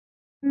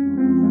History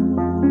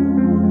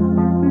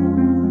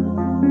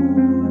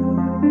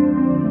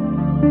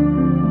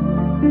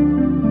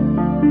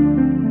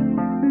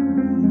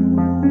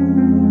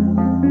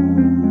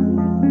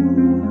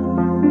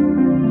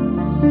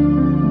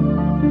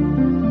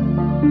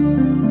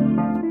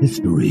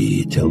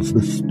tells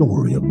the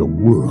story of the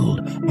world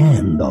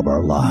and of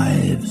our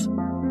lives.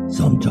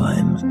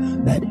 Sometimes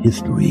that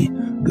history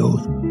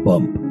goes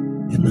bump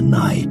in the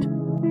night.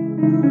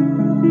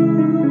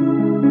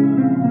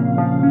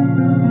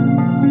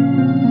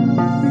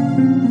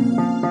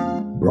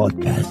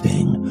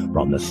 Broadcasting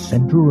from the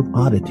center of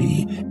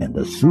oddity and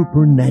the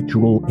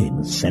supernatural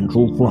in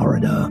Central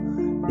Florida,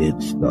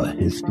 it's the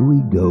History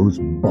Goes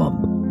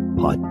Bump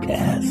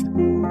podcast.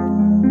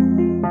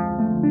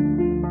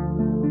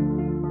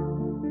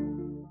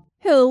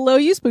 Hello,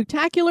 you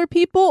spooktacular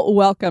people.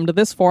 Welcome to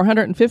this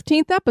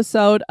 415th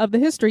episode of the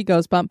History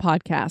Goes Bump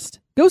podcast.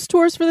 Ghost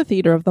Tours for the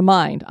Theater of the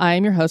Mind. I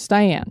am your host,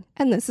 Diane.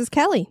 And this is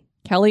Kelly.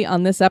 Kelly,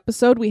 on this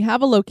episode, we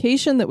have a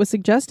location that was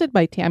suggested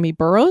by Tammy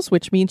Burrows,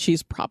 which means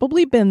she's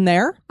probably been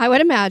there. I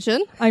would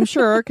imagine. I'm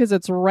sure, because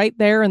it's right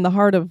there in the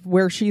heart of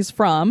where she's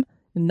from,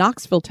 in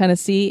Knoxville,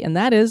 Tennessee, and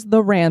that is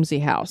the Ramsey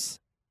House,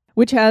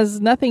 which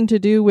has nothing to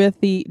do with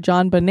the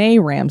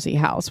JonBenét Ramsey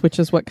House, which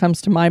is what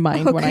comes to my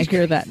mind when I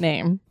hear that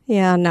name.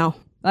 Yeah, no.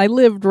 I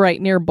lived right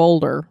near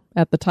Boulder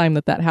at the time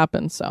that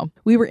happened, so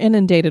we were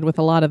inundated with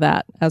a lot of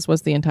that, as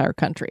was the entire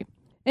country.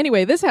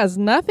 Anyway, this has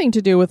nothing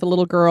to do with a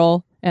little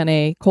girl and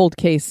a cold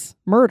case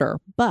murder,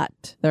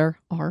 but there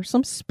are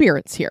some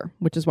spirits here,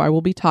 which is why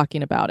we'll be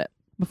talking about it.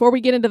 Before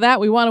we get into that,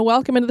 we want to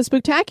welcome into the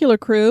Spooktacular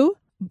crew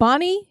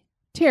Bonnie,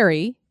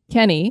 Terry,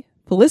 Kenny,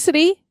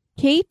 Felicity,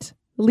 Kate,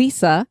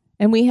 Lisa,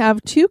 and we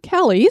have two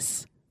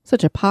Kellys,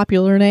 such a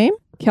popular name,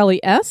 Kelly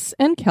S.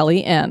 and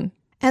Kelly N.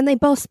 And they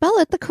both spell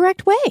it the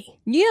correct way.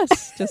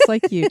 Yes, just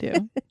like you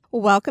do.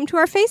 Welcome to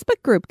our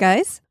Facebook group,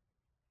 guys.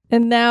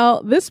 And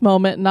now, this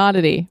moment in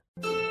oddity.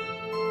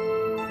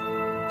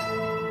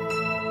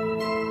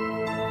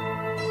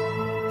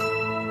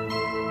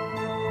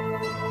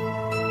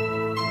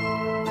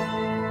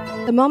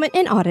 The moment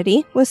in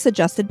oddity was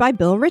suggested by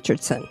Bill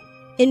Richardson.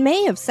 In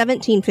May of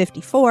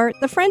 1754,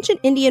 the French and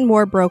Indian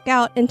War broke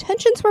out and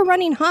tensions were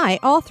running high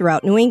all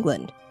throughout New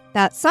England.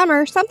 That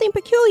summer, something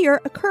peculiar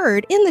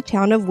occurred in the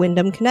town of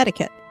Windham,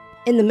 Connecticut.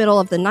 In the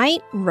middle of the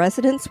night,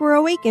 residents were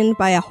awakened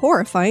by a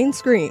horrifying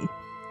scream.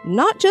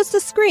 Not just a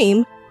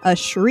scream, a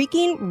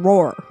shrieking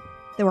roar.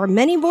 There were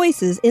many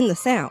voices in the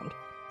sound.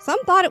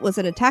 Some thought it was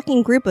an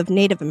attacking group of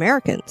Native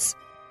Americans.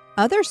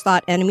 Others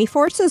thought enemy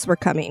forces were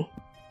coming.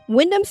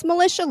 Windham's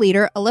militia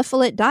leader,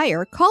 Eliphalet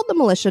Dyer, called the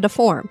militia to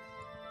form.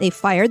 They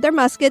fired their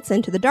muskets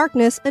into the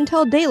darkness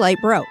until daylight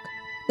broke.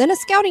 Then a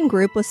scouting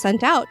group was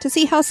sent out to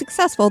see how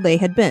successful they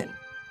had been.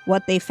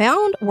 What they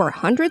found were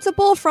hundreds of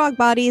bullfrog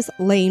bodies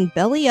laying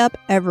belly up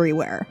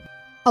everywhere.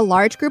 A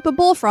large group of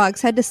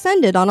bullfrogs had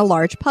descended on a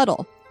large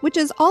puddle, which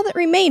is all that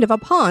remained of a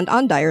pond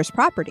on Dyer's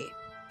property.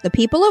 The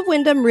people of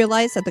Windham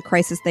realized that the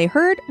cries they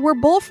heard were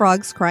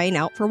bullfrogs crying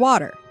out for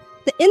water.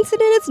 The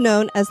incident is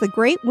known as the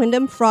Great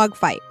Windham Frog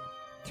Fight.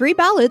 3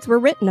 ballads were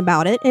written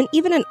about it, and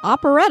even an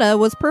operetta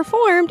was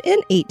performed in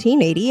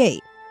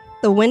 1888.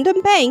 The Windham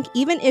Bank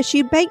even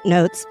issued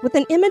banknotes with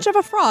an image of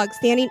a frog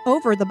standing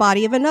over the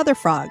body of another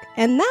frog,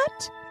 and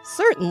that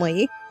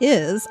certainly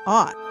is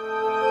odd.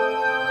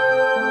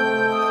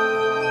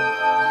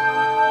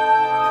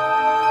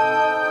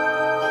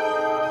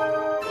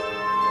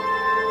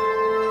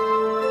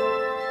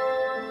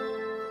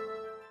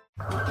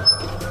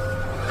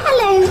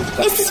 Hello,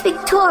 this is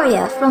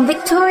Victoria from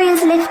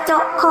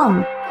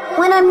victoriaslift.com.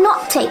 When I'm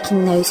not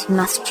taking those who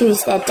must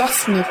choose their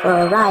destiny for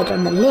a ride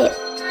on the lift,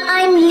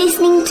 I'm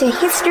listening to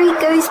History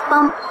Goes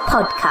Bump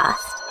podcast.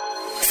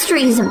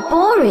 History isn't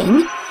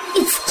boring,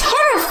 it's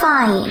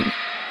terrifying.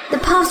 The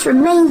past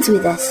remains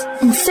with us,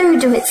 and so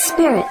do its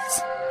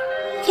spirits.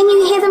 Can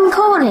you hear them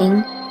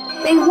calling?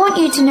 They want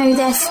you to know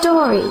their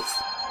stories.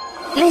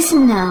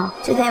 Listen now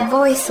to their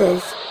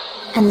voices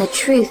and the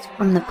truth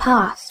from the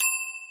past.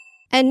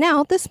 And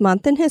now, this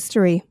month in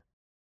history.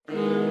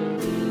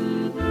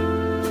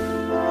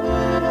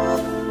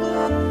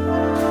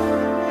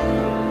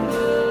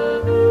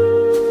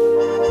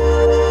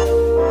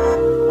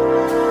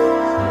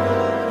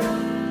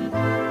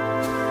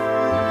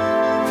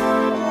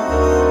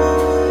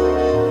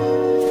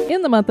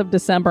 In the month of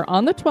December,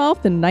 on the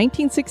 12th in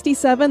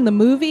 1967, the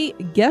movie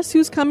Guess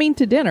Who's Coming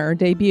to Dinner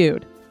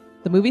debuted.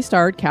 The movie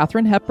starred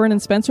Katharine Hepburn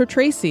and Spencer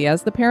Tracy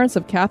as the parents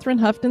of Catherine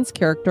Houghton's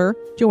character,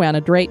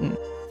 Joanna Drayton.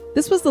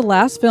 This was the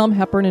last film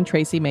Hepburn and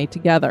Tracy made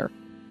together.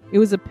 It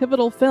was a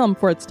pivotal film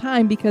for its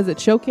time because it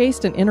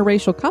showcased an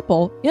interracial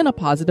couple in a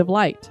positive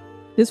light.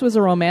 This was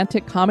a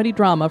romantic comedy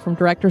drama from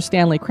director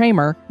Stanley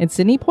Kramer, and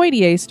Sidney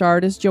Poitier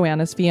starred as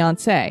Joanna's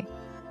fiancé.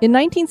 In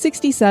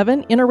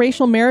 1967,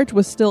 interracial marriage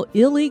was still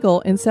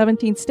illegal in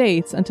 17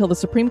 states until the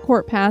Supreme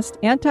Court passed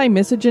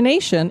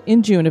anti-miscegenation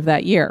in June of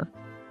that year.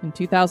 In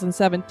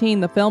 2017,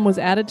 the film was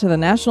added to the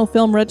National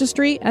Film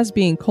Registry as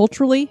being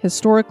culturally,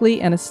 historically,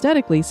 and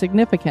aesthetically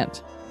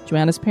significant.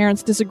 Joanna's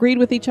parents disagreed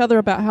with each other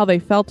about how they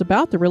felt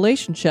about the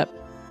relationship.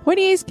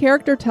 Poitier's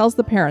character tells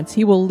the parents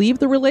he will leave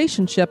the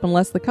relationship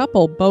unless the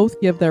couple both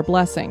give their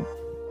blessing.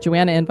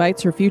 Joanna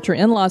invites her future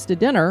in-laws to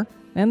dinner,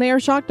 and they are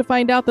shocked to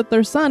find out that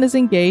their son is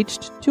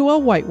engaged to a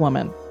white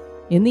woman.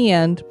 In the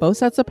end, both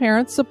sets of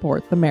parents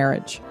support the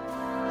marriage.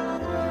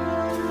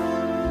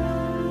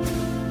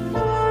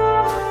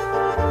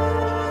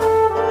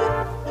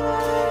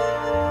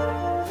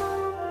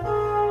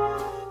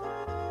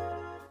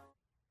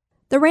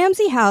 The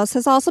Ramsey House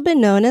has also been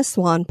known as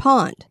Swan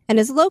Pond and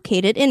is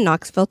located in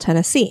Knoxville,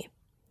 Tennessee.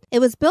 It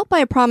was built by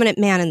a prominent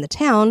man in the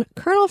town,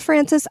 Colonel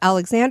Francis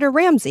Alexander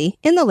Ramsey,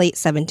 in the late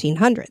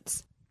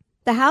 1700s.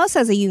 The house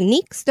has a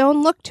unique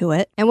stone look to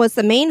it and was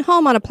the main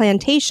home on a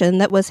plantation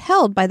that was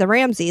held by the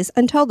Ramseys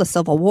until the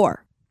Civil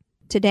War.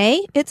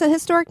 Today, it's a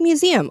historic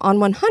museum on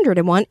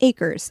 101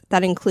 acres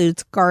that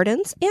includes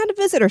gardens and a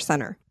visitor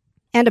center.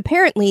 And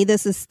apparently,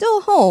 this is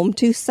still home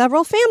to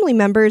several family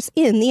members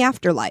in the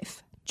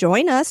afterlife.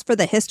 Join us for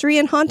the history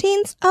and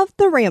hauntings of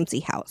the Ramsey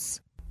House.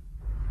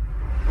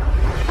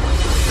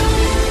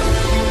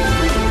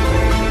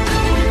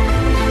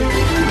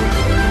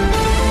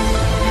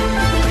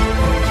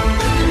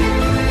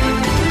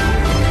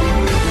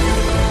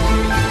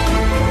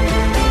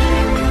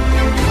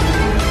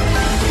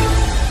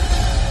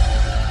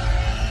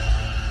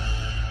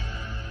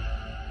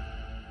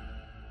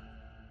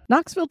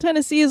 Knoxville,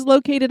 Tennessee is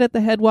located at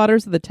the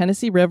headwaters of the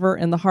Tennessee River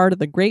in the heart of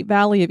the Great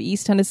Valley of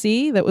East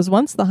Tennessee that was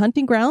once the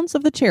hunting grounds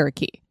of the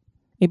Cherokee.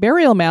 A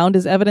burial mound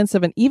is evidence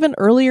of an even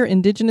earlier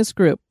indigenous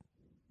group.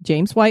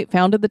 James White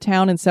founded the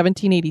town in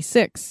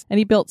 1786, and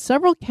he built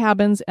several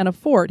cabins and a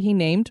fort he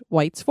named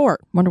White's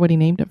Fort. Wonder what he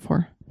named it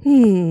for.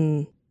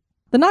 The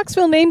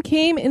Knoxville name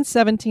came in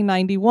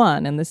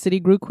 1791, and the city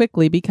grew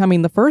quickly,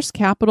 becoming the first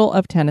capital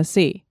of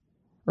Tennessee.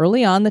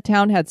 Early on, the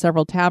town had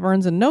several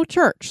taverns and no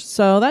church,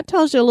 so that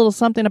tells you a little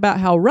something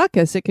about how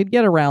ruckus it could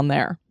get around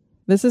there.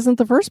 This isn't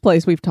the first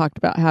place we've talked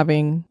about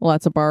having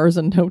lots of bars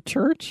and no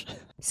church.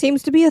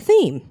 Seems to be a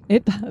theme.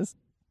 It does.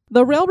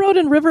 The railroad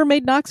and river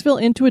made Knoxville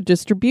into a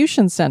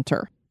distribution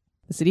center.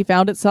 The city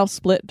found itself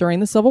split during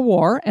the Civil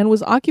War and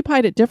was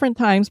occupied at different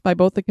times by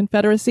both the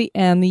Confederacy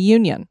and the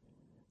Union.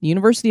 The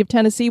University of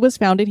Tennessee was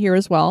founded here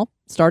as well,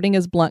 starting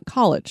as Blount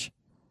College.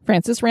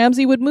 Francis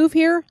Ramsey would move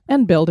here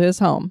and build his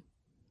home.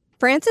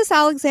 Francis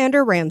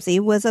Alexander Ramsey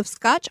was of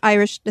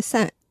Scotch-Irish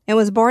descent and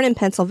was born in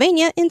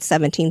Pennsylvania in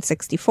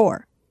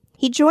 1764.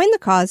 He joined the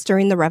cause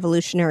during the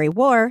Revolutionary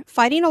War,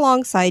 fighting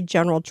alongside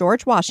General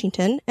George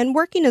Washington and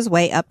working his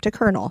way up to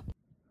colonel.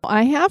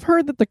 I have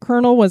heard that the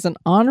colonel was an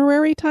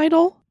honorary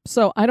title,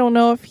 so I don't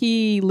know if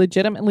he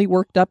legitimately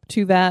worked up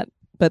to that,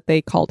 but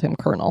they called him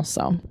colonel,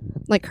 so.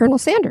 Like Colonel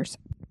Sanders.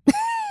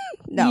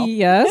 No.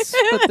 Yes,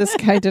 but this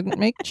guy didn't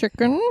make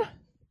chicken.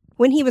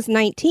 When he was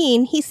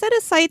 19, he set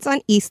his sights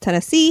on East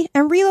Tennessee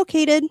and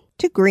relocated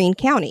to Greene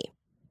County.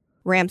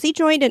 Ramsey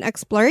joined an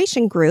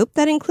exploration group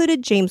that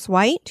included James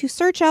White to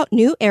search out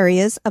new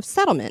areas of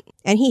settlement,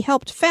 and he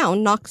helped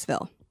found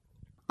Knoxville.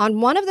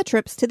 On one of the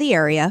trips to the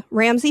area,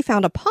 Ramsey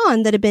found a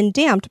pond that had been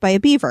dammed by a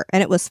beaver,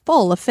 and it was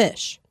full of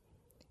fish.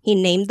 He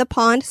named the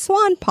pond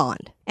Swan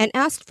Pond and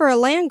asked for a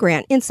land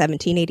grant in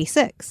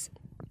 1786.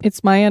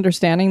 It's my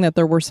understanding that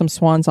there were some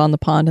swans on the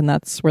pond, and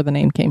that's where the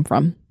name came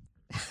from.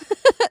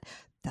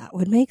 That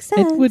would make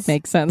sense. It would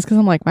make sense, because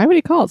I'm like, why would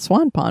he call it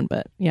Swan Pond?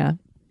 But yeah.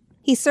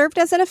 He served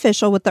as an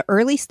official with the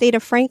early state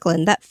of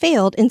Franklin that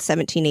failed in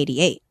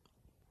 1788.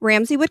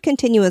 Ramsey would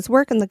continue his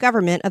work in the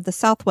government of the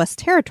Southwest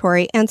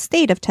Territory and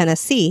state of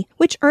Tennessee,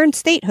 which earned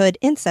statehood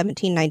in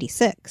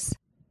 1796.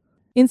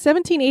 In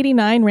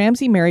 1789,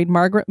 Ramsey married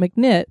Margaret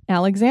McNitt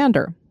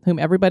Alexander, whom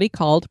everybody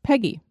called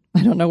Peggy.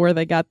 I don't know where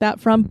they got that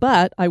from,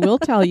 but I will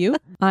tell you,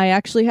 I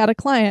actually had a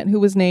client who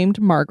was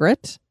named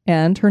Margaret,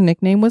 and her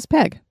nickname was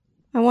Peg.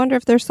 I wonder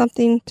if there's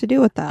something to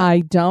do with that.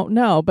 I don't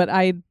know, but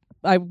I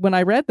when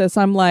I read this,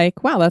 I'm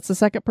like, wow, that's the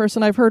second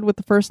person I've heard with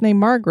the first name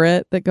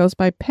Margaret that goes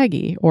by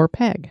Peggy or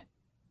Peg.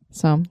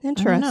 So,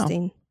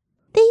 interesting.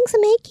 Things that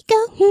make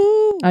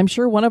you go, I'm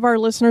sure one of our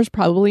listeners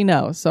probably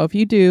knows. So if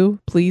you do,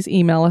 please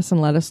email us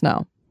and let us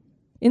know.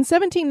 In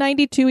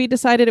 1792, he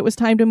decided it was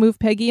time to move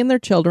Peggy and their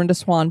children to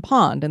Swan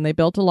Pond, and they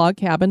built a log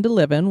cabin to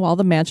live in while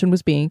the mansion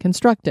was being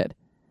constructed.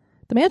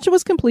 The mansion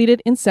was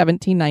completed in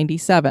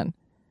 1797.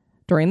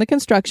 During the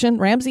construction,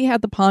 Ramsey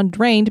had the pond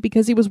drained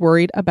because he was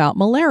worried about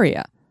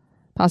malaria.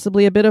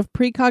 Possibly a bit of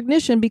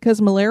precognition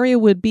because malaria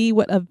would be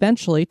what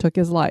eventually took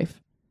his life.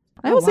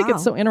 I always think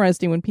it's so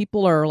interesting when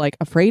people are like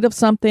afraid of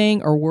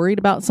something or worried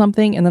about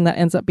something and then that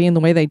ends up being the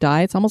way they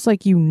die. It's almost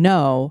like you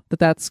know that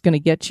that's going to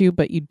get you,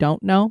 but you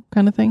don't know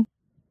kind of thing.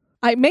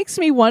 It makes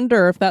me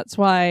wonder if that's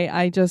why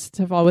I just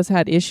have always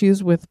had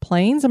issues with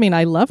planes. I mean,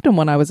 I loved them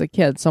when I was a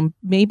kid, so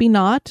maybe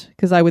not,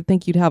 because I would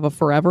think you'd have a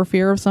forever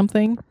fear of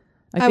something.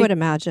 I would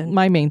imagine.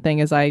 My main thing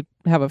is I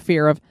have a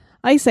fear of,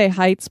 I say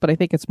heights, but I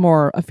think it's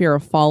more a fear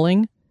of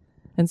falling.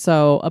 And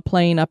so a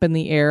plane up in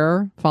the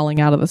air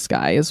falling out of the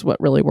sky is what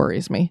really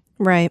worries me.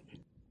 Right.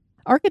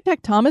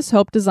 Architect Thomas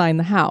Hope designed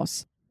the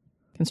house.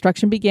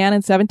 Construction began in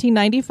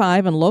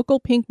 1795 and local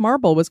pink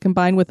marble was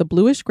combined with a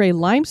bluish-gray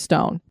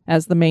limestone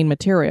as the main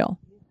material.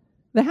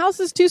 The house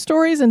is 2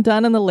 stories and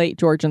done in the late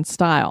Georgian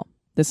style.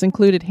 This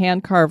included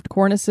hand-carved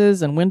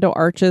cornices and window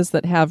arches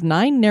that have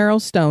 9 narrow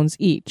stones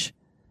each.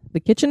 The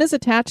kitchen is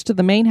attached to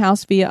the main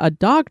house via a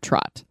dog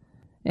trot.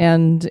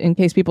 And in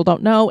case people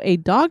don't know, a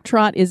dog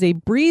trot is a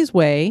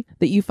breezeway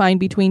that you find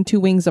between 2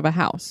 wings of a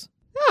house.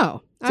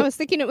 Oh, I was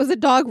thinking it was a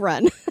dog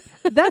run.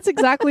 That's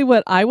exactly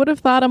what I would have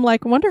thought. I'm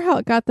like, I wonder how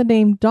it got the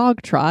name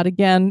dog trot.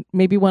 Again,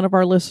 maybe one of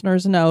our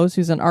listeners knows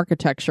who's in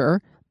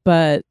architecture,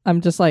 but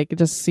I'm just like, it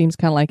just seems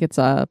kind of like it's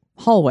a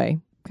hallway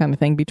kind of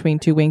thing between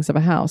 2 wings of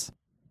a house.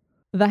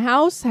 The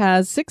house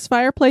has 6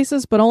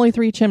 fireplaces, but only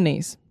 3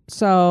 chimneys.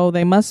 So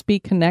they must be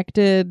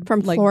connected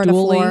From like floor to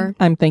dually. floor.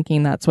 I'm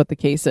thinking that's what the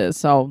case is.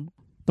 So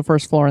the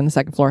first floor and the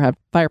second floor have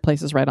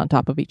fireplaces right on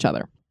top of each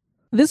other.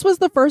 This was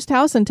the first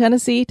house in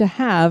Tennessee to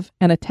have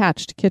an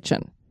attached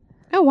kitchen.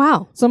 Oh,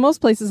 wow. So most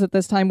places at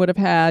this time would have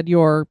had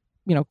your,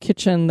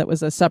 kitchen that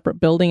was a separate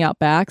building out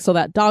back. So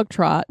that dog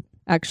trot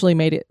actually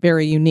made it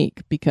very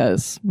unique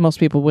because most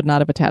people would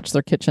not have attached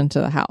their kitchen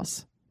to the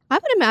house. I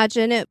would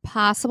imagine it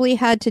possibly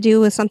had to do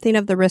with something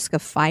of the risk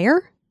of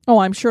fire. Oh,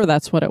 I'm sure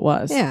that's what it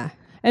was. Yeah.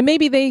 And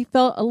maybe they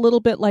felt a little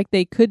bit like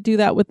they could do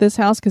that with this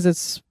house because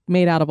it's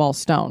made out of all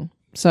stone.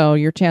 So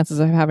your chances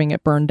of having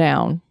it burn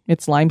down,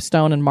 it's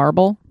limestone and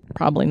marble,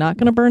 probably not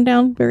going to burn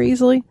down very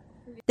easily.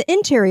 The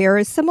interior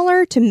is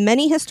similar to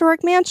many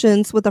historic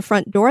mansions with a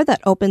front door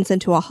that opens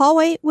into a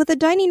hallway with a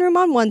dining room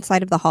on one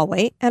side of the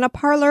hallway and a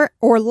parlor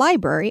or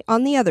library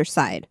on the other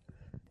side.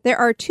 There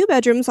are 2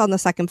 bedrooms on the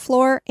second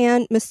floor,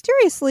 and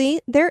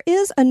mysteriously, there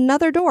is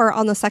another door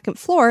on the second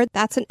floor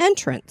that's an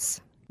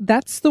entrance.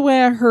 That's the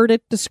way I heard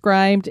it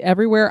described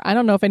everywhere. I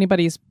don't know if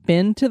anybody's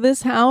been to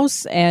this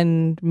house,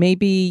 and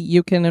maybe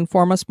you can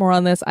inform us more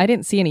on this. I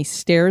didn't see any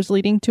stairs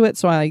leading to it,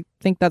 so I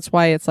think that's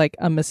why it's like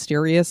a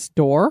mysterious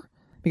door.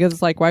 Because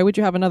it's like, why would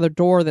you have another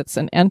door that's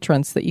an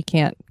entrance that you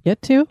can't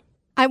get to?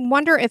 I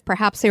wonder if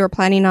perhaps they were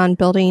planning on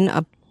building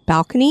a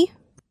balcony.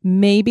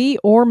 Maybe,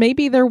 or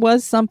maybe there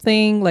was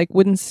something like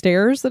wooden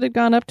stairs that had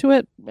gone up to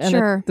it. And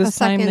Sure, this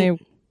time they,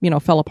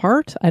 fell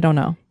apart. I don't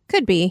know.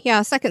 Could be.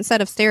 Yeah, a second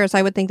set of stairs.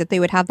 I would think that they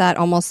would have that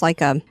almost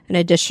like an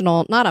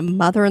additional, not a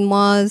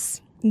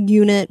mother-in-law's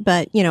unit,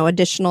 but,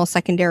 additional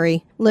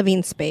secondary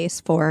living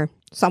space for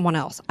someone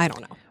else. I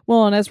don't know.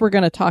 Well, and as we're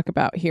going to talk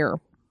about here,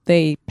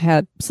 they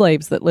had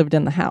slaves that lived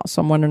in the house.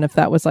 So I'm wondering if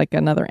that was like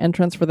another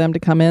entrance for them to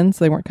come in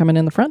so they weren't coming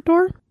in the front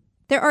door.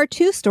 There are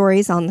 2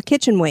 stories on the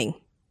kitchen wing.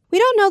 We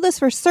don't know this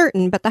for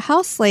certain, but the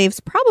house slaves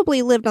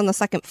probably lived on the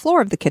second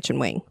floor of the kitchen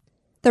wing.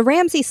 The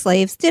Ramsey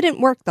slaves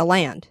didn't work the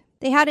land.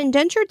 They had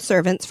indentured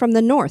servants from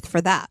the north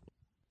for that.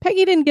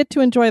 Peggy didn't get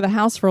to enjoy the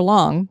house for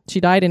long. She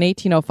died in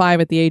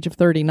 1805 at the age of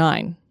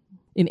 39.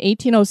 In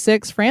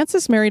 1806,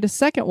 Francis married a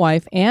second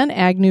wife, Anne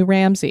Agnew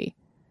Ramsey.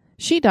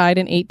 She died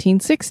in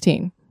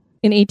 1816.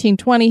 In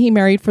 1820, he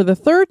married for the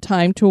 3rd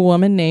time to a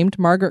woman named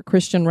Margaret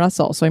Christian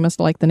Russell, so he must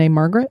have liked the name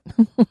Margaret.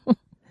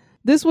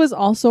 This was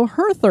also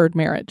her 3rd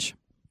marriage.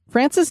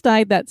 Francis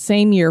died that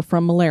same year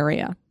from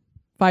malaria.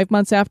 5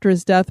 months after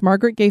his death,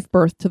 Margaret gave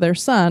birth to their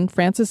son,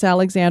 Francis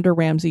Alexander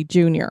Ramsey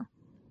Jr.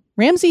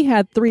 Ramsey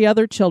had 3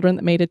 other children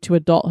that made it to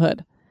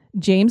adulthood: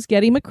 James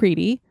Getty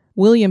McCready,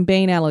 William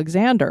Bain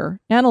Alexander,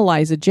 and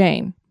Eliza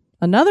Jane.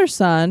 Another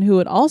son, who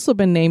had also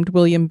been named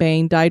William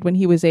Bain, died when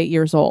he was 8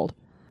 years old.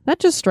 That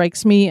just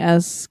strikes me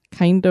as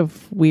kind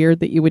of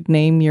weird that you would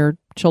name your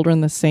children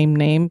the same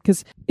name,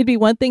 because it'd be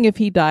one thing if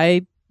he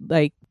died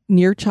like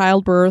near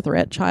childbirth or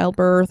at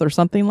childbirth or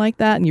something like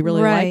that, and you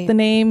really liked the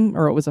name,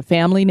 or it was a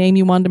family name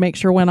you wanted to make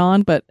sure went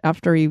on, but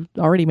after he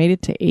already made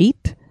it to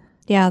 8?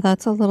 Yeah,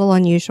 that's a little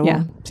unusual.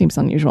 Yeah, seems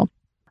unusual.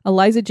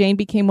 Eliza Jane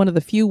became one of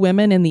the few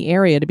women in the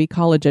area to be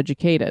college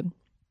educated.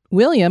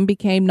 William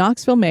became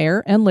Knoxville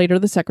mayor and later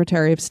the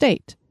Secretary of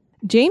State.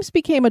 James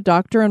became a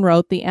doctor and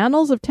wrote the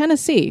Annals of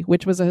Tennessee,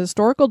 which was a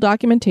historical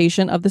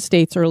documentation of the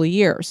state's early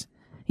years.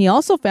 He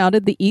also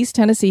founded the East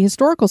Tennessee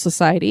Historical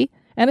Society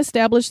and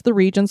established the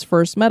region's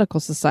first medical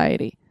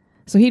society.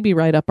 So he'd be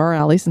right up our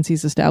alley since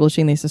he's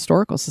establishing these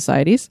historical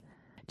societies.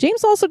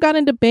 James also got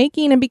into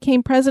banking and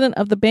became president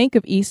of the Bank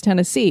of East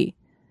Tennessee.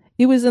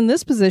 It was in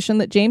this position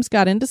that James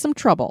got into some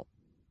trouble.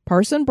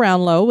 Parson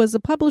Brownlow was a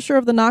publisher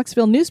of the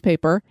Knoxville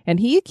newspaper, and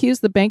he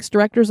accused the bank's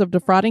directors of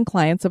defrauding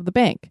clients of the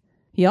bank.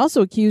 He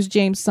also accused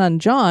James' son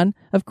John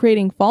of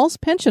creating false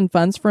pension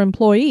funds for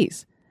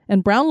employees,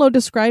 and Brownlow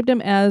described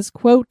him as,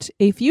 quote,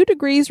 a few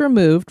degrees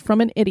removed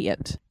from an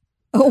idiot.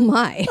 Oh,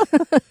 my.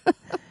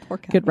 Poor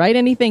guy. Could write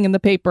anything in the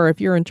paper if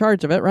you're in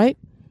charge of it, right?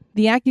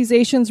 The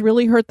accusations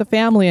really hurt the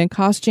family and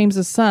cost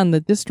James's son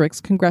the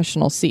district's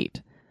congressional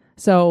seat.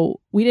 So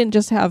we didn't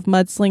just have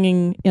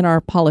mudslinging in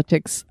our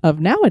politics of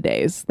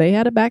nowadays. They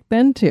had it back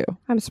then, too.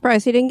 I'm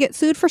surprised he didn't get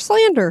sued for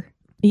slander.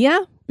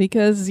 Yeah,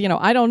 because,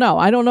 I don't know.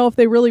 I don't know if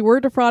they really were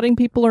defrauding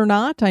people or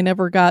not. I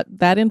never got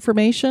that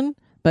information,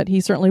 but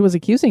he certainly was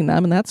accusing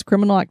them, and that's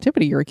criminal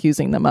activity you're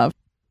accusing them of.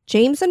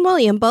 James and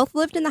William both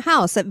lived in the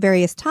house at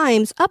various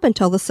times up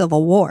until the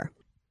Civil War.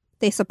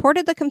 They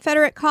supported the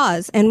Confederate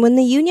cause, and when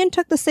the Union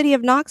took the city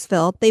of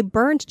Knoxville, they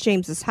burned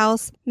James's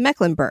house,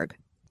 Mecklenburg.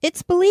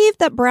 It's believed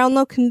that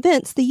Brownlow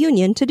convinced the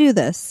Union to do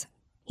this.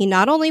 He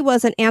not only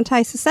was an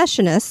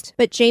anti-secessionist,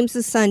 but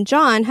James's son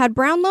John had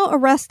Brownlow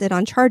arrested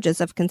on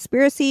charges of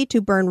conspiracy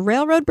to burn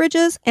railroad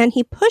bridges, and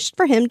he pushed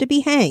for him to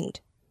be hanged.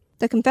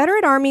 The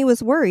Confederate Army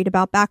was worried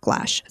about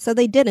backlash, so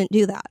they didn't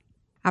do that.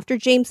 After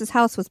James's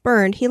house was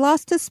burned, he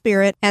lost his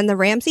spirit, and the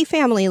Ramsey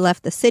family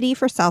left the city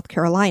for South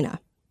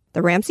Carolina.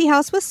 The Ramsey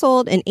house was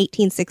sold in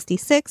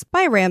 1866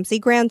 by Ramsey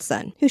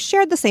grandson, who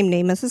shared the same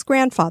name as his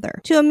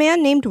grandfather, to a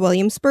man named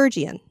William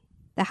Spurgeon.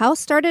 The house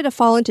started to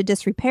fall into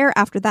disrepair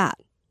after that.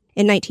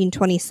 In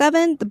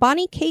 1927, the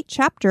Bonnie Kate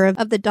chapter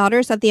of the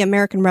Daughters of the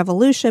American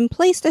Revolution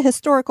placed a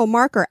historical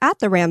marker at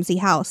the Ramsey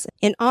house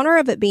in honor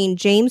of it being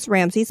James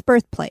Ramsey's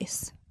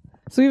birthplace.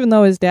 So even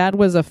though his dad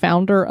was a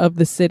founder of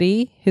the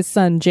city, his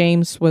son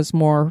James was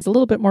a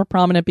little bit more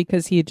prominent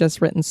because he had just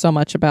written so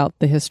much about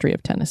the history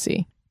of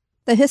Tennessee.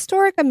 The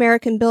Historic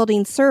American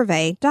Buildings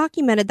Survey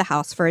documented the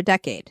house for a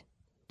decade.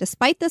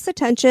 Despite this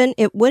attention,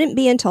 it wouldn't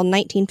be until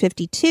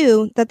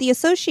 1952 that the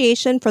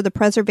Association for the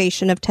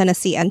Preservation of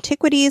Tennessee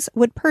Antiquities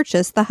would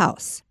purchase the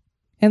house.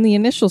 And the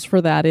initials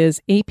for that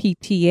is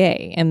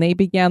APTA, and they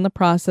began the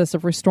process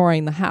of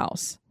restoring the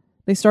house.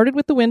 They started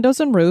with the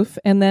windows and roof,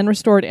 and then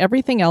restored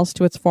everything else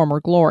to its former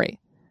glory.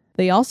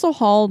 They also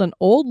hauled an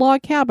old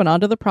log cabin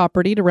onto the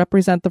property to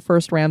represent the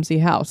first Ramsey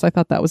house. I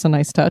thought that was a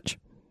nice touch.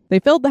 They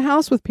filled the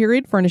house with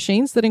period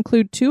furnishings that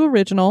include 2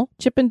 original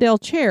Chippendale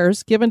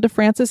chairs given to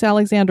Francis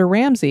Alexander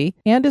Ramsey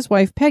and his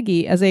wife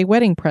Peggy as a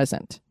wedding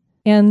present.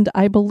 And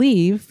I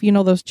believe,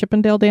 those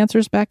Chippendale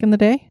dancers back in the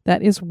day?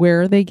 That is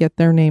where they get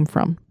their name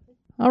from.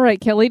 All right,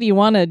 Kelly, do you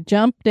want to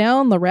jump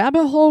down the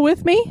rabbit hole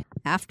with me?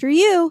 After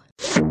you.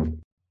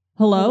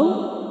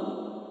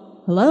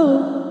 Hello?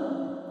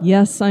 Hello?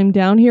 Yes, I'm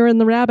down here in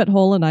the rabbit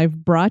hole and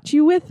I've brought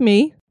you with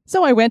me.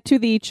 So I went to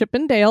the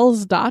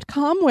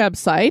chippendales.com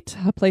website,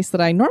 a place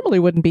that I normally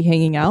wouldn't be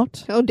hanging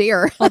out. Oh,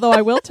 dear. Although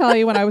I will tell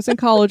you, when I was in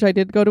college, I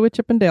did go to a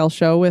Chippendale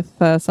show with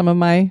some of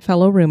my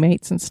fellow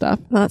roommates and stuff.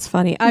 That's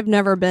funny. I've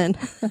never been.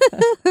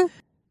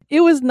 It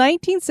was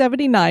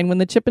 1979 when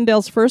the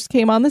Chippendales first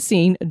came on the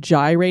scene,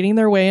 gyrating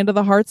their way into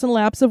the hearts and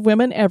laps of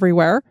women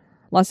everywhere.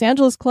 Los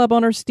Angeles club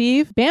owner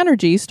Steve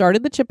Banerjee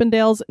started the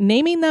Chippendales,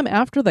 naming them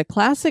after the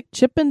classic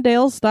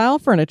Chippendale-style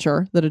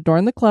furniture that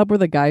adorned the club where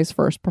the guys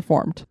first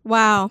performed.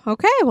 Wow.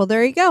 Okay, well,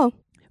 there you go.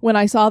 When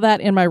I saw that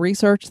in my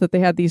research that they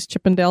had these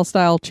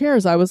Chippendale-style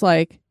chairs, I was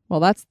like, well,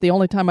 that's the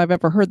only time I've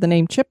ever heard the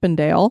name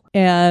Chippendale.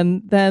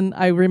 And then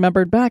I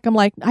remembered back, I'm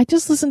like, I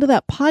just listened to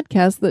that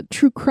podcast, the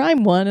True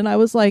Crime one, and I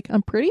was like,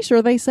 I'm pretty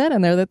sure they said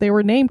in there that they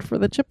were named for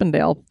the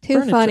Chippendale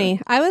furniture.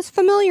 Funny. I was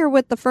familiar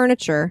with the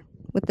furniture,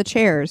 with the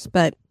chairs,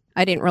 but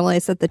I didn't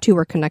realize that the two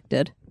were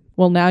connected.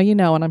 Well, now you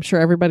know, and I'm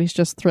sure everybody's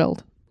just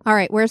thrilled. All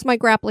right, where's my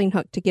grappling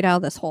hook to get out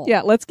of this hole?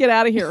 Yeah, let's get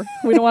out of here.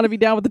 We don't want to be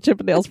down with the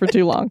Chippendales for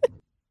too long.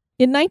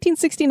 In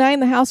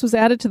 1969, the house was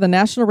added to the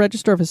National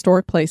Register of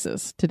Historic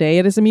Places. Today,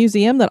 it is a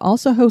museum that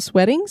also hosts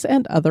weddings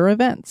and other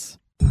events.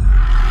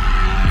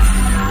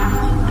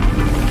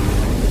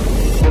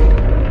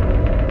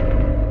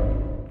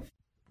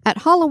 At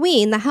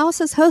Halloween, the house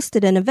has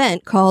hosted an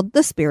event called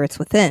The Spirits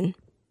Within.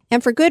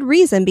 And for good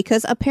reason,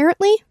 because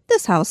apparently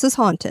this house is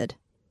haunted.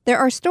 There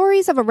are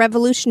stories of a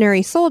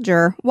Revolutionary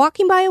soldier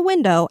walking by a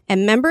window,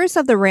 and members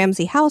of the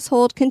Ramsey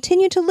household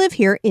continue to live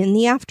here in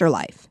the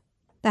afterlife.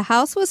 The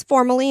house was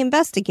formally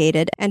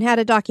investigated and had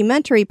a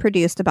documentary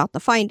produced about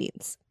the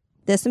findings.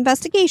 This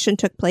investigation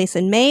took place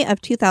in May of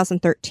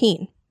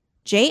 2013.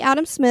 J.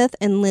 Adam Smith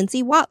and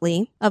Lindsay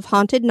Watley of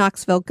Haunted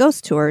Knoxville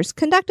Ghost Tours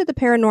conducted the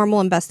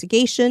paranormal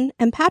investigation,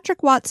 and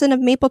Patrick Watson of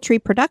Maple Tree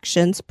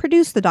Productions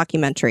produced the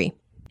documentary.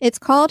 It's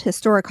called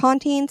Historic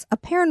Hauntings, a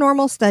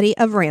Paranormal Study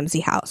of Ramsey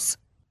House.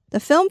 The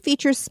film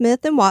features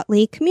Smith and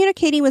Watley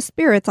communicating with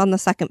spirits on the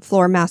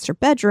second-floor master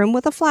bedroom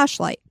with a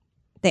flashlight.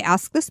 They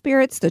ask the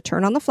spirits to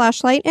turn on the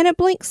flashlight, and it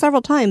blinks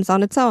several times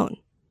on its own.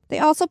 They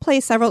also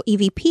play several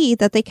EVP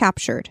that they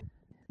captured.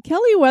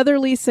 Kelly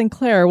Weatherly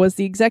Sinclair was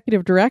the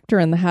executive director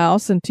in the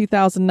house in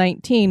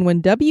 2019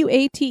 when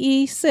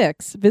WATE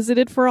 6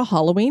 visited for a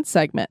Halloween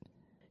segment.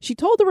 She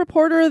told the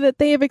reporter that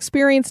they have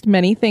experienced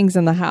many things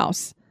in the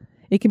house.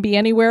 It can be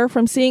anywhere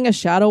from seeing a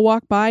shadow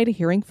walk by to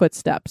hearing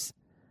footsteps.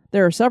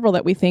 There are several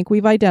that we think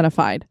we've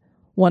identified.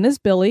 One is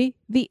Billy,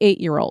 the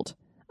 8-year-old.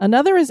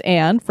 Another is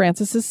Anne,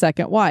 Francis's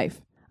second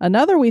wife.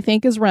 Another we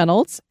think is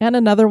Reynolds, and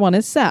another one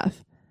is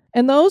Seth.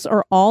 And those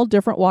are all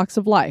different walks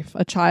of life.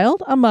 A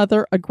child, a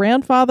mother, a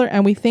grandfather,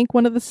 and we think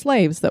one of the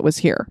slaves that was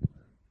here.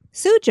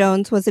 Sue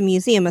Jones was a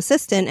museum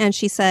assistant, and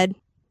she said,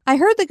 I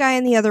heard the guy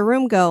in the other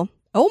room go,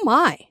 "Oh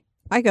my."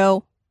 I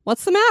go,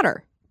 "What's the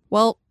matter?"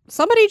 "Well,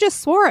 somebody just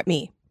swore at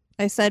me."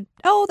 I said,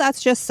 "Oh,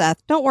 that's just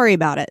Seth. Don't worry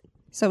about it."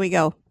 So we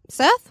go,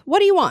 "Seth, what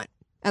do you want?"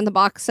 And the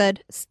box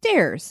said,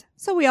 "Stairs."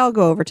 So we all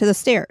go over to the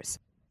stairs.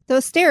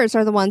 Those stairs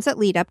are the ones that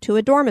lead up to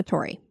a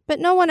dormitory, but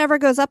no one ever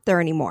goes up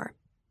there anymore.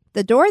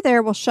 The door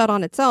there will shut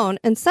on its own,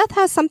 and Seth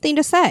has something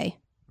to say.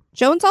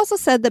 Jones also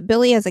said that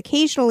Billy has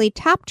occasionally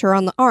tapped her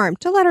on the arm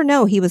to let her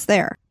know he was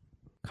there.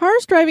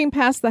 Cars driving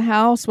past the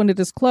house when it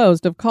is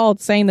closed have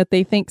called saying that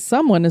they think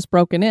someone is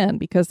broken in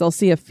because they'll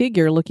see a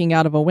figure looking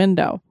out of a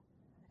window.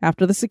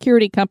 After the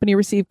security company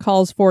received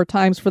calls 4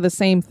 times for the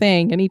same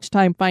thing, and each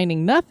time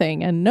finding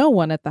nothing and no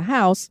one at the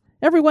house,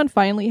 everyone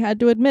finally had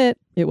to admit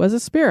it was a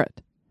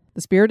spirit.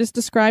 The spirit is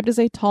described as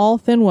a tall,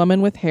 thin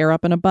woman with hair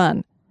up in a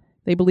bun.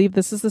 They believe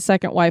this is the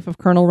second wife of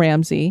Colonel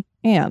Ramsey,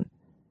 Anne.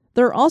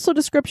 There are also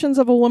descriptions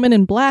of a woman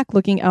in black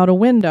looking out a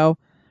window.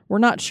 We're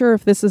not sure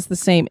if this is the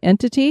same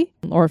entity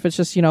or if it's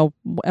just,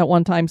 at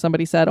one time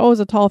somebody said, oh, it was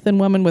a tall, thin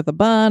woman with a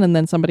bun. And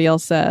then somebody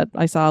else said,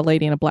 I saw a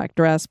lady in a black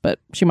dress, but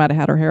she might have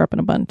had her hair up in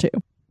a bun too.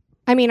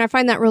 I mean, I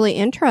find that really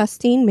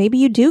interesting. Maybe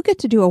you do get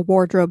to do a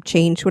wardrobe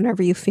change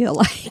whenever you feel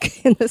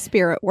like in the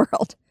spirit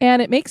world.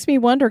 And it makes me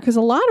wonder, because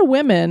a lot of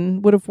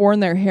women would have worn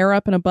their hair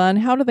up in a bun.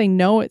 How do they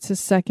know it's his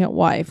second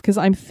wife? Because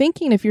I'm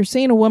thinking if you're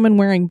seeing a woman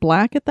wearing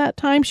black at that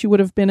time, she would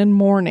have been in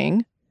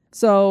mourning.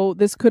 So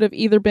this could have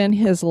either been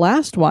his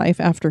last wife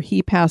after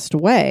he passed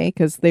away,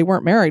 because they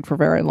weren't married for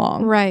very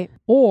long. Right.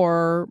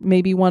 Or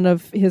maybe one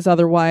of his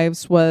other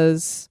wives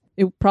was...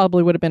 It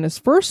probably would have been his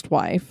first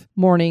wife,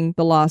 mourning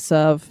the loss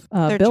of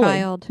their Billy.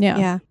 child.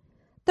 Yeah.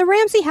 The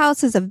Ramsey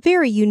house is a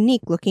very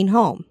unique looking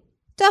home.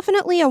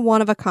 Definitely a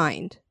one of a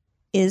kind.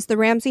 Is the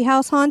Ramsey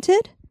house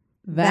haunted?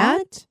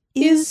 That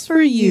is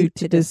for you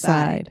to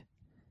decide.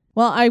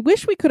 Well, I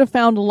wish we could have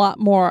found a lot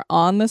more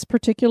on this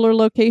particular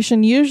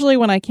location. Usually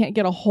when I can't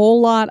get a whole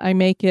lot, I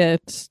make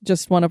it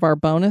just one of our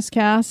bonus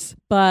casts.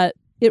 But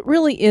it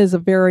really is a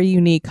very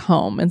unique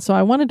home. And so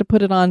I wanted to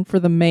put it on for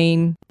the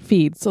main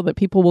feed so that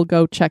people will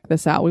go check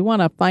this out. We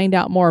want to find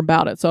out more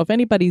about it. So if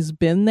anybody's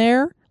been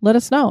there, let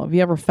us know. Have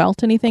you ever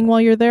felt anything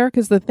while you're there?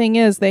 Because the thing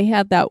is, they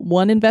had that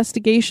one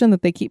investigation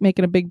that they keep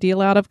making a big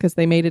deal out of because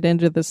they made it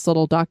into this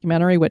little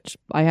documentary, which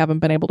I haven't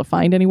been able to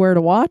find anywhere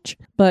to watch.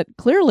 But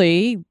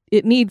clearly,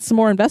 it needs some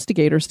more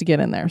investigators to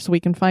get in there so we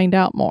can find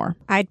out more.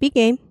 I'd be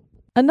game.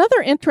 Another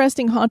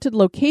interesting haunted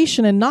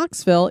location in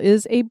Knoxville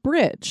is a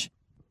bridge.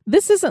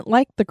 This isn't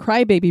like the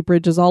crybaby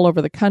bridges all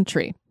over the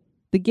country.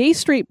 The Gay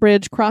Street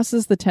Bridge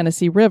crosses the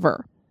Tennessee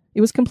River.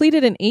 It was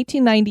completed in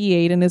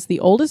 1898 and is the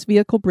oldest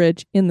vehicle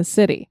bridge in the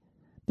city.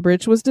 The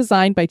bridge was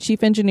designed by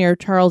Chief Engineer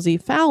Charles E.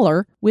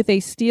 Fowler with a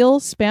steel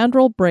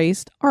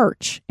spandrel-braced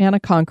arch and a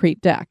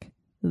concrete deck.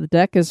 The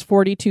deck is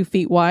 42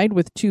 feet wide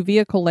with 2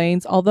 vehicle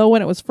lanes, although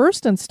when it was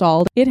first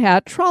installed, it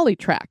had trolley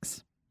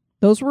tracks.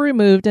 Those were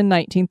removed in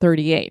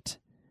 1938.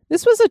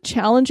 This was a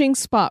challenging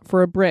spot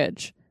for a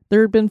bridge.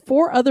 There had been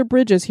 4 other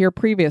bridges here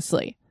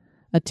previously.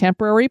 A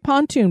temporary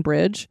pontoon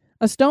bridge,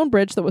 a stone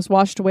bridge that was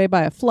washed away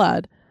by a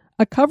flood,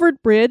 a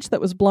covered bridge that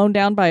was blown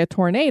down by a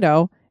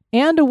tornado,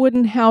 and a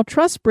wooden Howe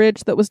truss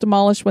bridge that was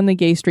demolished when the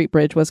Gay Street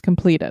Bridge was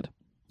completed.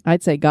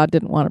 I'd say God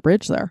didn't want a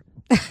bridge there.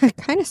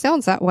 Kind of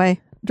sounds that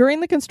way. During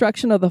the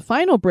construction of the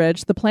final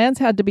bridge, the plans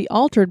had to be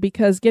altered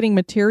because getting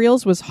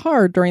materials was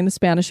hard during the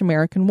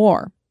Spanish-American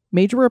War.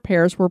 Major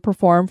repairs were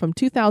performed from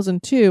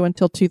 2002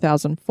 until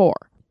 2004.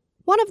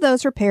 One of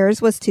those repairs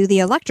was to the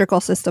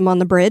electrical system on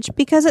the bridge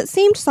because it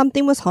seemed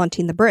something was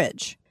haunting the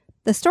bridge.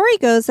 The story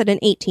goes that in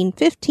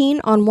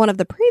 1815, on one of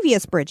the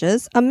previous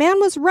bridges, a man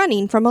was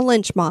running from a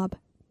lynch mob.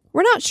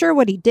 We're not sure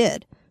what he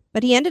did,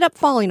 but he ended up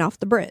falling off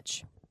the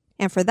bridge.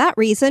 And for that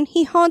reason,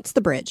 he haunts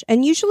the bridge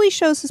and usually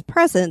shows his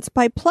presence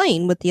by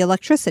playing with the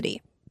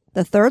electricity.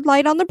 The third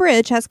light on the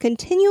bridge has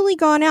continually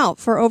gone out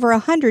for over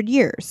 100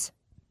 years.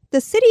 The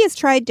city has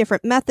tried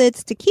different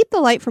methods to keep the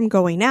light from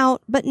going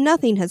out, but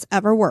nothing has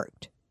ever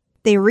worked.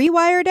 They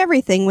rewired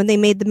everything when they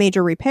made the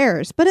major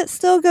repairs, but it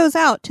still goes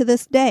out to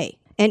this day.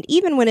 And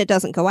even when it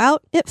doesn't go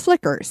out, it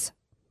flickers.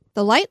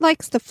 The light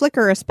likes to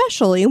flicker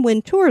especially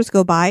when tours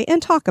go by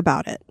and talk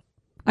about it.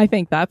 I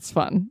think that's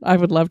fun. I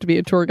would love to be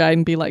a tour guide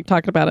and be like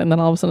talking about it, and then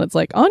all of a sudden it's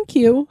like on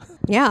cue.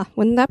 Yeah,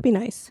 wouldn't that be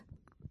nice?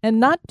 And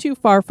not too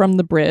far from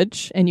the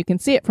bridge, and you can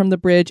see it from the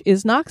bridge,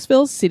 is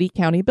Knoxville's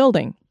City-County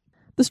building.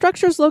 The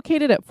structure is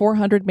located at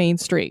 400 Main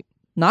Street.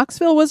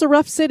 Knoxville was a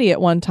rough city at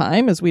one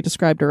time, as we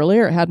described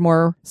earlier. It had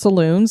more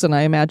saloons and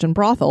I imagine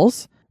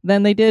brothels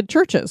than they did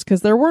churches,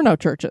 because there were no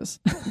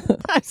churches.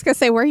 I was going to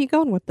say, where are you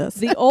going with this?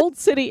 The old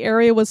city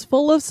area was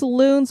full of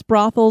saloons,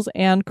 brothels,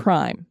 and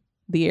crime.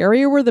 The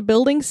area where the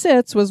building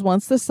sits was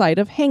once the site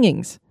of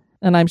hangings,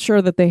 and I'm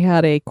sure that they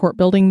had a court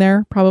building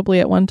there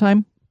probably at one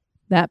time.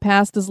 That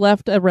past has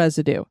left a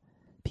residue.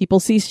 People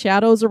see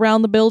shadows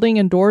around the building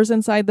and doors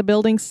inside the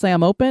building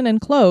slam open and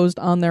closed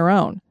on their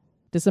own.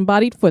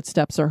 Disembodied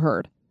footsteps are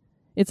heard.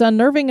 It's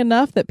unnerving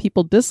enough that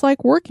people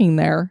dislike working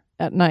there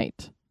at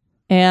night.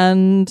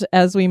 And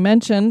as we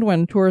mentioned,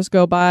 when tours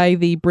go by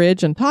the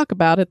bridge and talk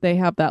about it, they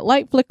have that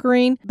light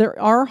flickering. There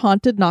are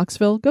haunted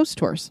Knoxville ghost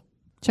tours.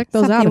 Check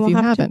those out if you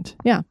haven't.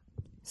 Yeah.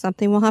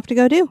 Something we'll have to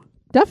go do.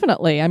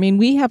 Definitely. I mean,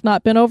 we have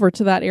not been over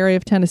to that area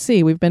of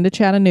Tennessee. We've been to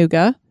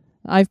Chattanooga.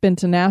 I've been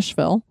to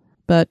Nashville,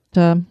 but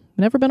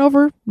never been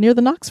over near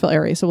the Knoxville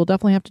area. So we'll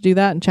definitely have to do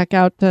that and check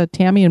out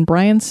Tammy and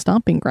Brian's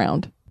stomping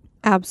ground.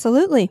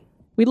 Absolutely.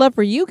 We'd love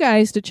for you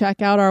guys to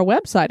check out our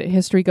website at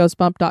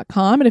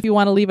historyghostbump.com. And if you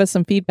want to leave us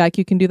some feedback,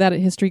 you can do that at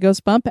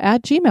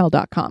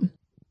historyghostbump@gmail.com.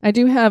 I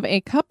do have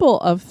a couple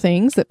of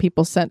things that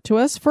people sent to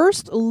us.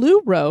 First,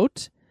 Lou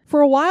wrote, For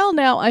a while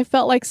now, I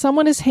felt like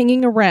someone is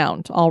hanging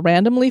around. I'll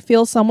randomly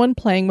feel someone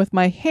playing with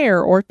my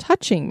hair or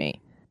touching me.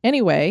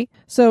 Anyway,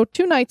 so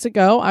 2 nights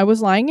ago, I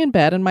was lying in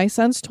bed and my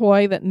son's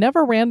toy that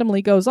never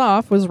randomly goes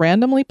off was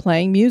randomly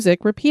playing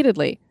music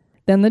repeatedly.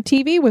 Then the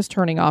TV was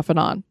turning off and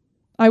on.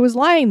 I was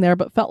lying there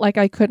but felt like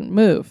I couldn't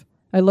move.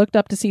 I looked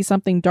up to see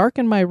something dark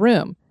in my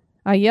room.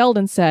 I yelled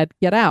and said,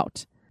 "Get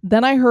out."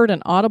 Then I heard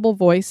an audible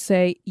voice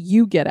say,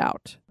 "You get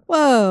out."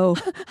 Whoa.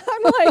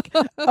 I'm like,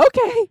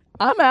 okay,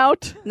 I'm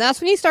out. And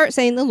that's when you start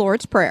saying the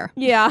Lord's Prayer.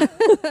 Yeah.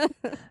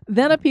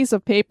 Then a piece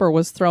of paper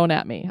was thrown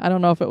at me. I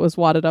don't know if it was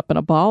wadded up in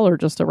a ball or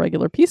just a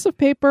regular piece of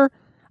paper.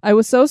 I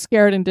was so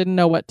scared and didn't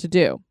know what to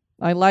do.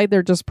 I lied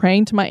there just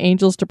praying to my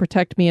angels to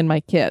protect me and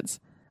my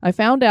kids. I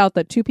found out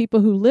that 2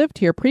 people who lived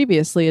here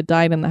previously had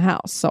died in the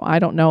house. So I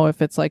don't know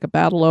if it's like a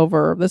battle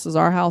over, this is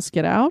our house,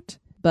 get out.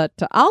 But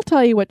I'll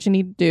tell you what you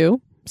need to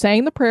do.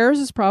 Saying the prayers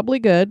is probably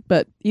good,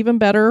 but even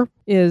better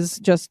is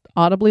just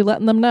audibly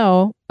letting them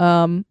know,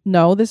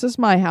 no, this is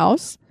my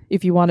house.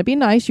 If you want to be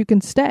nice, you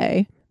can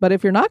stay. But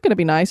if you're not going to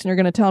be nice and you're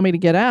going to tell me to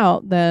get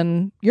out,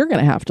 then you're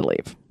going to have to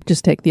leave.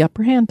 Just take the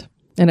upper hand.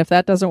 And if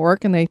that doesn't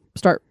work and they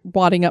start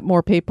wadding up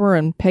more paper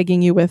and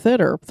pegging you with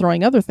it or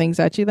throwing other things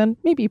at you, then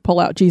maybe you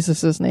pull out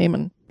Jesus's name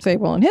and say,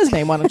 well, in his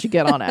name, why don't you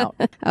get on out?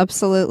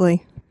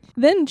 Absolutely.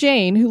 Then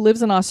Jane, who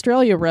lives in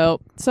Australia,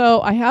 wrote, "So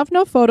I have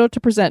no photo to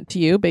present to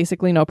you,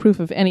 basically no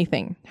proof of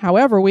anything.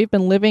 However, we've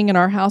been living in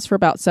our house for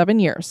about 7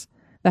 years.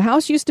 The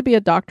house used to be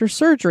a doctor's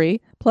surgery,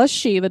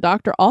 plus the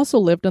doctor, also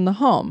lived in the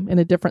home in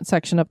a different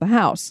section of the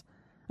house.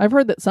 I've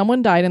heard that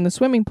someone died in the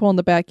swimming pool in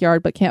the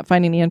backyard, but can't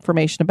find any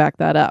information to back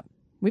that up.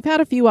 We've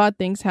had a few odd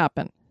things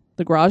happen.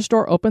 The garage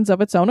door opens of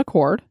its own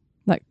accord.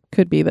 That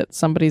could be that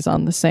somebody's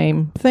on the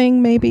same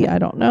thing, maybe. I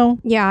don't know.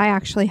 Yeah, I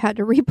actually had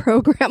to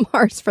reprogram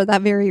ours for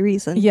that very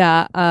reason.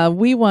 Yeah,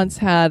 we once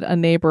had a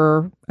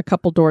neighbor a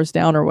couple doors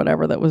down or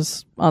whatever that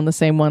was on the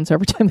same one, so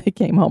every time they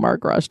came home, our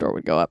garage door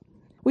would go up.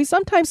 We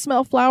sometimes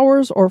smell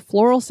flowers or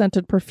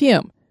floral-scented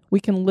perfume.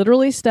 We can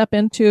literally step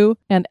into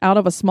and out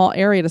of a small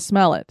area to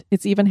smell it.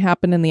 It's even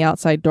happened in the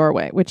outside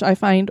doorway, which I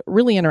find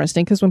really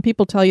interesting because when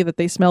people tell you that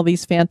they smell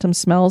these phantom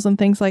smells and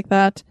things like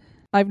that,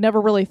 I've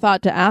never really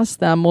thought to ask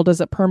them, well,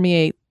 does it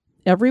permeate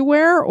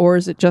everywhere or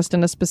is it just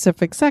in a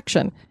specific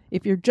section?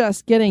 If you're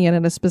just getting it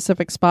in a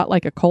specific spot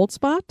like a cold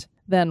spot,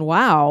 then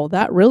wow,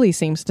 that really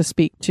seems to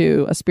speak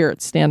to a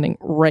spirit standing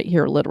right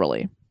here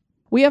literally.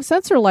 We have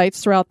sensor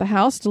lights throughout the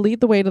house to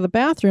lead the way to the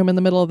bathroom in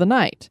the middle of the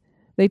night.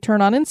 They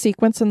turn on in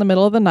sequence in the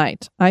middle of the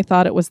night. I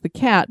thought it was the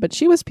cat, but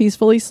she was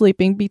peacefully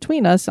sleeping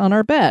between us on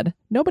our bed.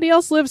 Nobody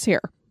else lives here.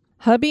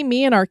 Hubby,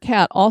 me, and our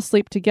cat all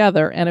sleep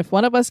together, and if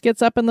one of us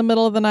gets up in the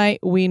middle of the night,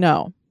 we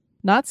know.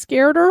 Not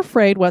scared or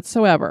afraid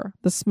whatsoever.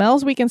 The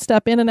smells we can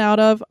step in and out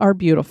of are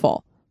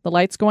beautiful. The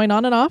lights going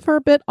on and off are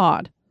a bit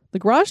odd. The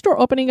garage door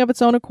opening of its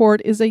own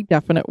accord is a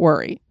definite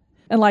worry.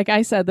 And like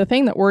I said, the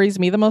thing that worries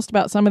me the most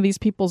about some of these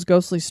people's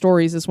ghostly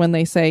stories is when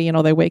they say, you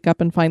know, they wake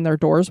up and find their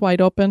doors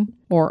wide open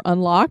or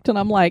unlocked. And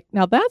I'm like,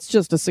 now that's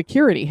just a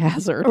security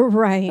hazard.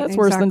 Right. That's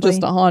worse than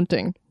just a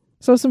haunting.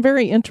 So some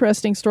very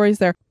interesting stories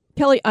there.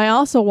 Kelly, I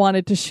also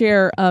wanted to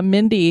share,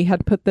 Mindy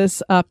had put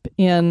this up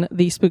in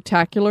the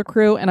Spooktacular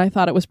crew, and I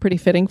thought it was pretty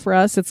fitting for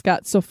us. It's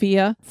got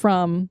Sophia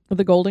from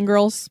the Golden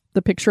Girls,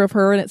 the picture of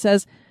her, and it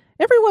says,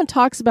 "Everyone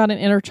talks about an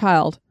inner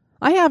child.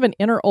 I have an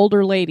inner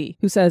older lady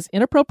who says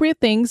inappropriate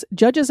things,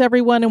 judges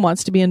everyone, and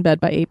wants to be in bed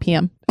by 8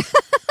 p.m.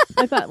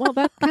 I thought, well,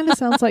 that kind of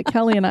sounds like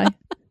Kelly and I.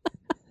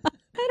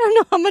 I don't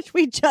know how much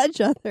we judge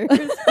others,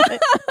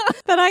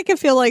 but I can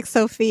feel like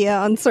Sophia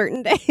on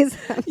certain days.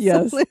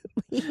 Absolutely.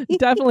 Yes,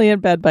 definitely in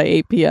bed by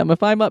 8 p.m.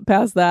 If I'm up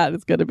past that,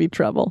 it's going to be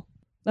trouble.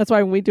 That's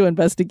why when we do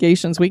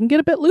investigations, we can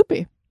get a bit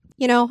loopy.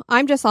 You know,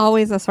 I'm just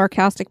always a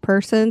sarcastic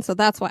person, so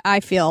that's why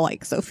I feel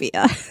like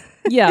Sophia.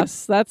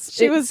 Yes,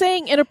 she was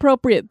saying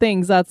inappropriate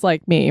things. That's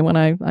like me when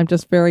I'm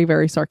just very,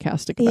 very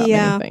sarcastic about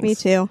many things. Me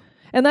too.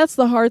 And that's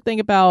the hard thing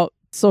about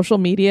social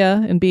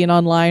media and being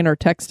online or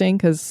texting,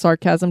 because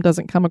sarcasm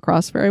doesn't come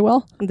across very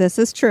well. This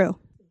is true.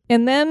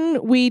 And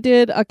then we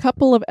did a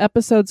couple of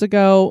episodes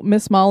ago,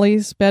 Miss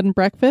Molly's Bed and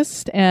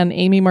Breakfast and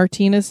Amy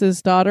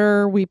Martinez's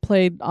daughter. We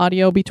played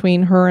audio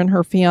between her and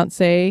her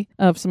fiance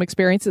of some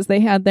experiences they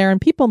had there. And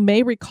people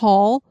may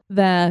recall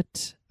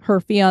that her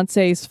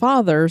fiance's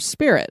father's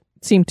spirit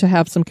seemed to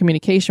have some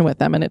communication with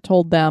them. And it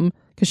told them,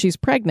 because she's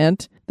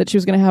pregnant, that she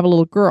was going to have a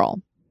little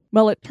girl.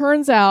 Well, it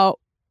turns out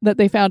that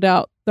they found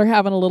out they're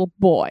having a little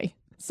boy.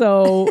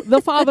 So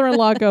the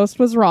father-in-law ghost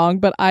was wrong,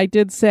 but I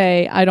did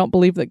say I don't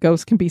believe that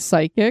ghosts can be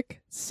psychic.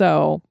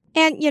 So,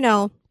 and you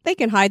know, they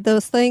can hide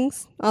those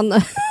things on the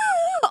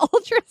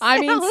ultrasound. I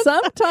mean,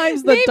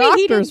 sometimes the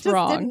doctor's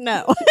wrong.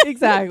 No,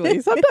 exactly.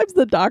 Sometimes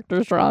the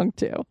doctor's wrong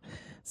too.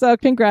 So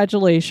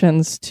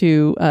congratulations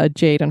to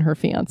Jade and her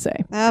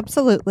fiance.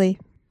 Absolutely.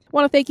 I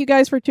want to thank you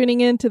guys for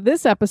tuning in to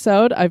this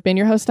episode. I've been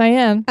your host,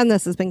 Diane. And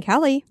this has been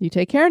Kelly. You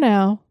take care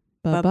now.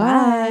 Bye-bye.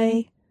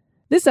 Bye-bye.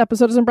 This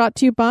episode is brought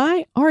to you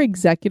by our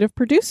executive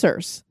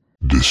producers.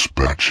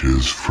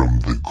 Dispatches from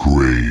the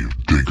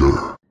Grave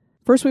Digger.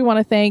 First, we want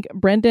to thank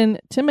Brendan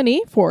Timoney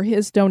for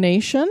his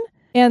donation.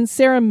 And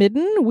Sarah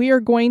Midden, we are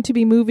going to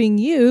be moving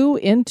you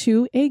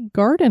into a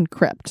garden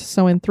crypt.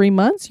 So in 3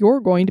 months,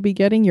 you're going to be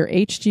getting your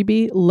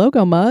HGB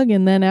logo mug.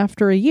 And then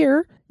after a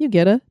year, you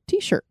get a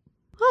t-shirt.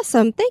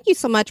 Awesome. Thank you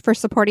so much for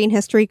supporting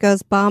History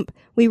Goes Bump.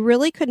 We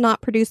really could not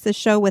produce this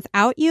show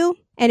without you.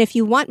 And if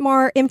you want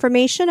more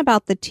information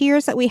about the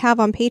tiers that we have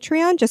on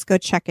Patreon, just go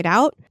check it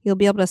out. You'll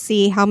be able to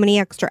see how many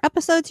extra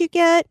episodes you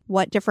get,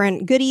 what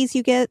different goodies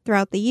you get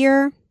throughout the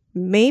year.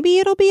 Maybe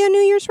it'll be a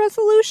New Year's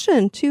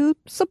resolution to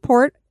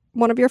support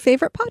one of your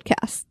favorite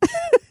podcasts.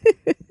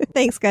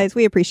 Thanks, guys.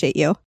 We appreciate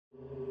you.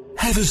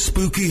 Have a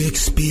spooky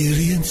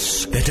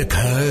experience that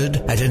occurred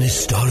at an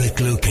historic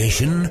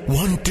location?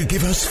 Want to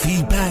give us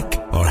feedback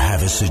or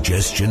have a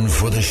suggestion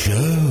for the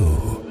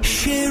show?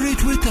 Share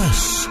it with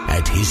us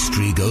at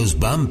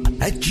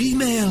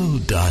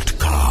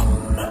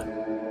historygoesbump@gmail.com.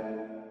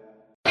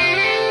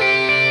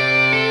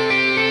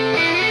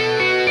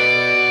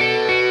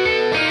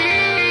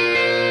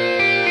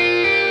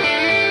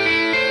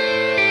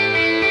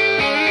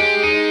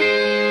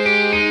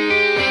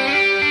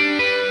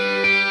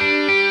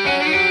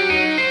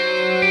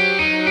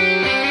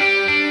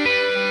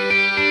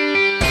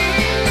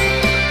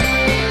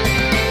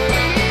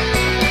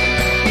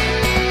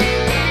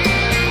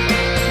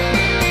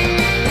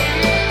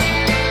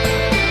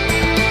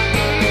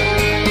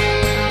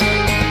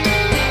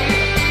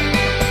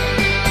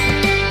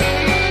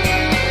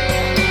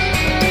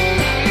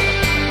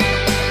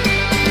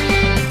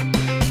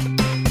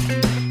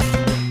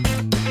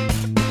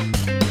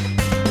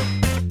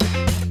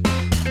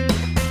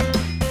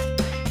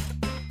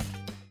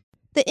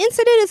 The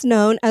incident is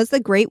known as the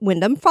Great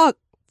Windham Frog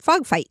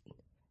Fight.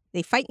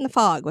 They fight in the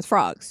fog with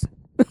frogs.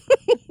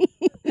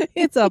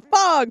 It's a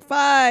fog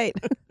fight.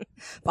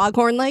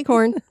 Foghorn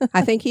Leghorn.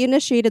 I think he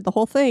initiated the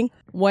whole thing.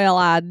 Well,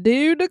 I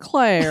do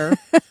declare.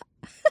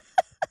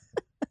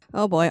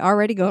 Oh boy,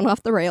 already going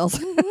off the rails.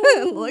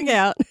 Look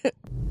out.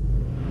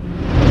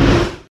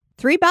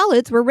 3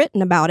 ballads were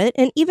written about it,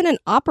 and even an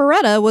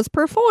operetta was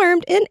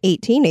performed in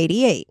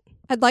 1888.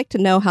 I'd like to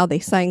know how they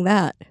sang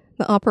that.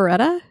 The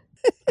operetta?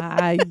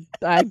 I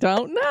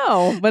don't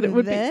know, but it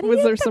would be. Very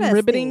Was there some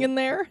ribbiting interesting. in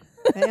there?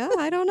 Yeah,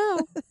 I don't know.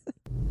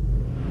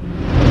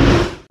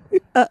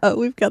 Uh-oh,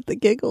 we've got the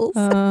giggles.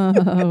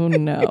 Oh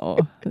no,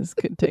 this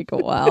could take a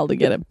while to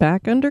get it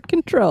back under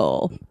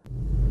control.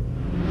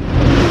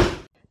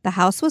 The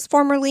house was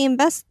formerly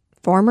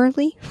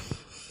Formerly?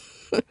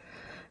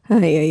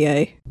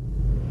 Ay.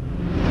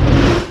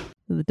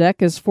 The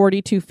deck is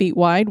 42 feet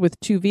wide with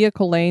 2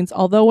 vehicle lanes.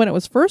 Although when it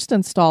was first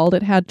installed,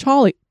 it had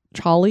trolley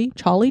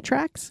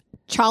tracks.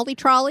 Jolly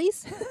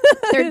trolleys?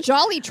 They're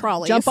jolly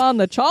trolleys. Jump on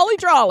the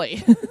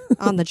trolley.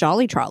 On the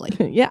jolly trolley.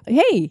 Yeah.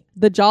 Hey,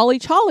 the jolly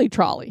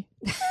trolley.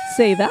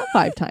 Say that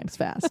 5 times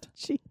fast.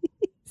 Gee.